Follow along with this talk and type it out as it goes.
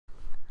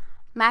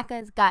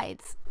Macca's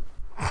Guides.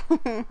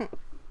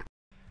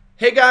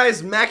 Hey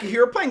guys, Macca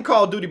here playing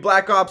Call of Duty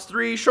Black Ops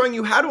 3, showing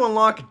you how to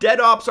unlock Dead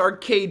Ops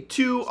Arcade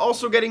 2,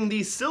 also getting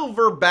the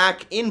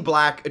Silverback in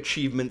Black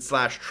achievement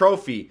 /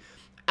 trophy.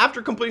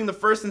 After completing the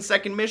first and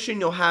second mission,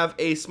 you'll have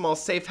a small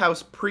safe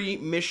house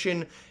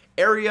pre-mission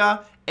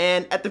area,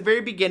 and at the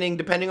very beginning,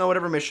 depending on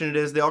whatever mission it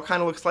is, they all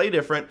kind of look slightly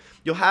different.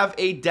 You'll have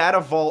a data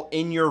vault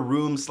in your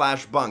room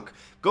 / bunk.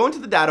 Go into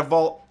the data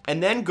vault,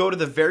 and then go to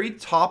the very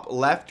top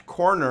left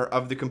corner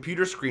of the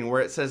computer screen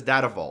where it says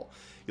data vault.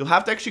 You'll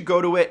have to actually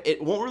go to it.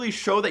 It won't really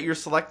show that you're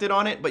selected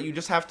on it, but you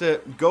just have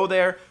to go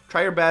there,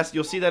 try your best.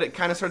 You'll see that it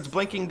kind of starts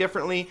blinking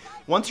differently.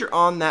 Once you're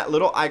on that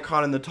little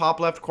icon in the top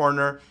left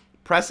corner,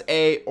 press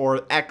A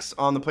or X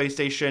on the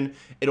PlayStation.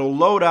 It'll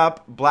load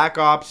up Dead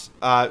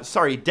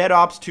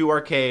Ops 2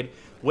 Arcade.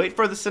 Wait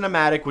for the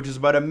cinematic, which is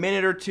about a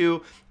minute or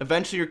two.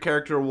 Eventually your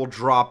character will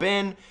drop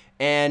in,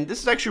 and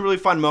this is actually a really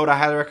fun mode. I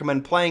highly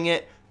recommend playing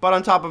it. But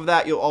on top of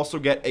that, you'll also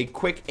get a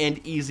quick and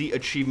easy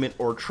achievement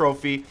or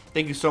trophy.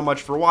 Thank you so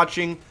much for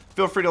watching.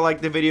 Feel free to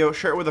like the video,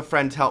 share it with a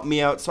friend to help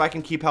me out so I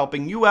can keep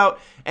helping you out,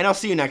 and I'll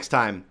see you next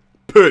time.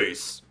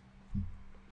 Peace!